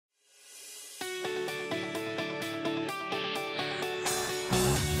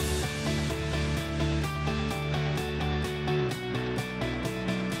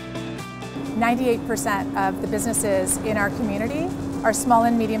98% of the businesses in our community are small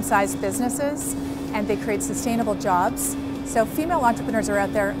and medium-sized businesses, and they create sustainable jobs. So female entrepreneurs are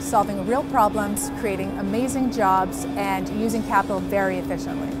out there solving real problems, creating amazing jobs, and using capital very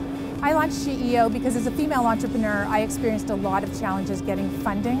efficiently. I launched SheEO because as a female entrepreneur, I experienced a lot of challenges getting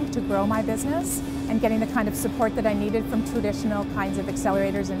funding to grow my business and getting the kind of support that I needed from traditional kinds of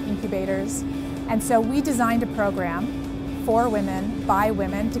accelerators and incubators. And so we designed a program for women, by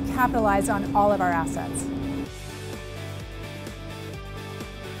women, to capitalize on all of our assets.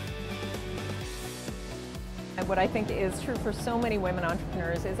 What I think is true for so many women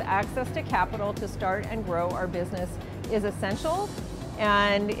entrepreneurs is access to capital to start and grow our business is essential,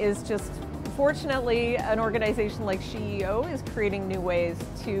 and is just, fortunately, an organization like SheEO is creating new ways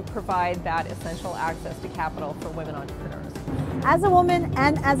to provide that essential access to capital for women entrepreneurs. As a woman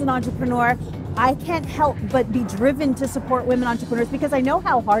and as an entrepreneur, I can't help but be driven to support women entrepreneurs because I know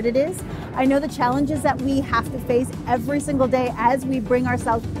how hard it is. I know the challenges that we have to face every single day as we bring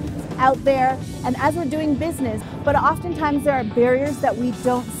ourselves out there and as we're doing business, but oftentimes there are barriers that we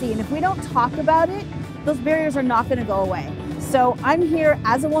don't see, and if we don't talk about it, those barriers are not going to go away. So I'm here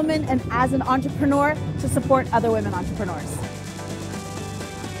as a woman and as an entrepreneur to support other women entrepreneurs.